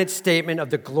passionate statement of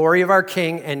the glory of our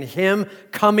King and Him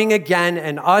coming again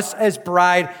and us as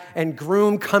bride and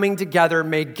groom coming together.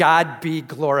 May God be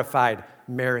glorified.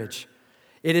 Marriage.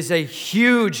 It is a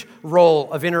huge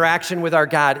role of interaction with our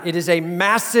God. It is a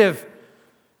massive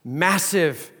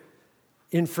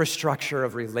infrastructure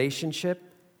of relationship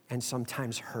and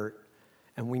sometimes hurt.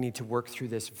 And we need to work through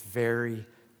this very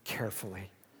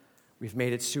carefully. We've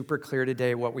made it super clear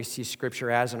today what we see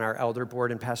Scripture as, and our elder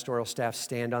board and pastoral staff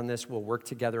stand on this. We'll work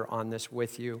together on this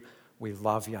with you. We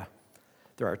love you.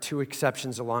 There are 2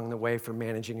 exceptions along the way for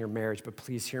managing your marriage, but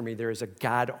please hear me. There is a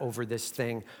God over this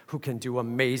thing who can do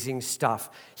amazing stuff.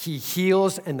 He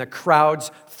heals and the crowds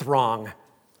throng.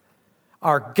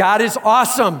 Our God is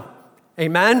awesome.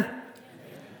 Amen?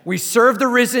 We serve the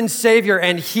risen Savior,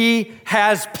 and He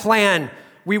has plan.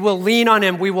 We will lean on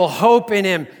Him. We will hope in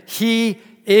Him. He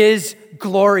is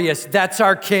glorious. That's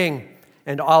our King.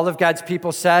 And all of God's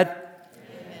people said,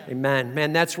 Amen.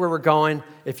 Man, that's where we're going.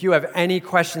 If you have any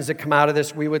questions that come out of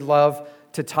this, we would love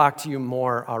to talk to you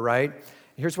more, all right?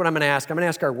 Here's what I'm going to ask. I'm going to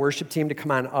ask our worship team to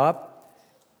come on up,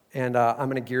 and I'm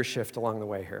going to gear shift along the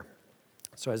way here.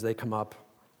 So as they come up,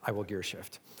 I will gear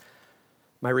shift.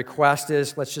 My request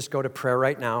is let's just go to prayer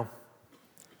right now,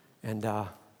 and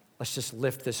let's just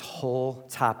lift this whole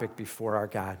topic before our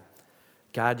God.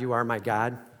 God, you are my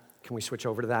God. Can we switch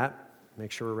over to that?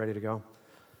 Make sure we're ready to go.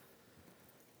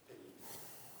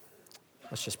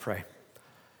 Let's just pray.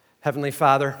 Heavenly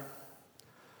Father,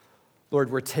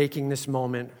 Lord, we're taking this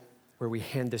moment where we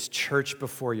hand this church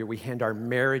before you. We hand our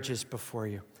marriages before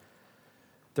you.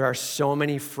 There are so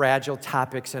many fragile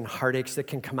topics and heartaches that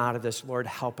can come out of this. Lord,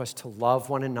 help us to love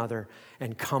one another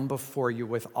and come before you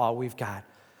with all we've got.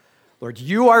 Lord,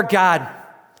 you are God.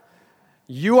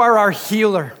 You are our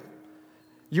healer.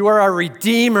 You are our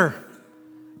redeemer.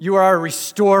 You are our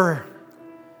restorer.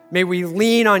 May we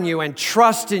lean on you and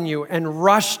trust in you and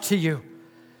rush to you.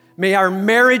 May our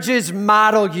marriages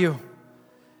model you.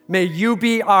 May you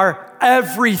be our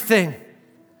everything.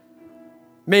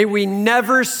 May we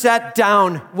never set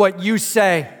down what you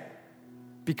say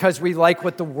because we like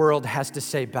what the world has to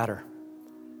say better.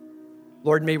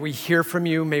 Lord, may we hear from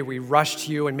you, may we rush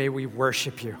to you, and may we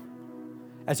worship you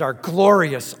as our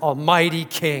glorious, almighty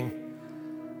King.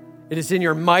 It is in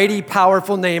your mighty,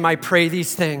 powerful name I pray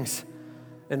these things.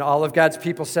 And all of God's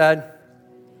people said,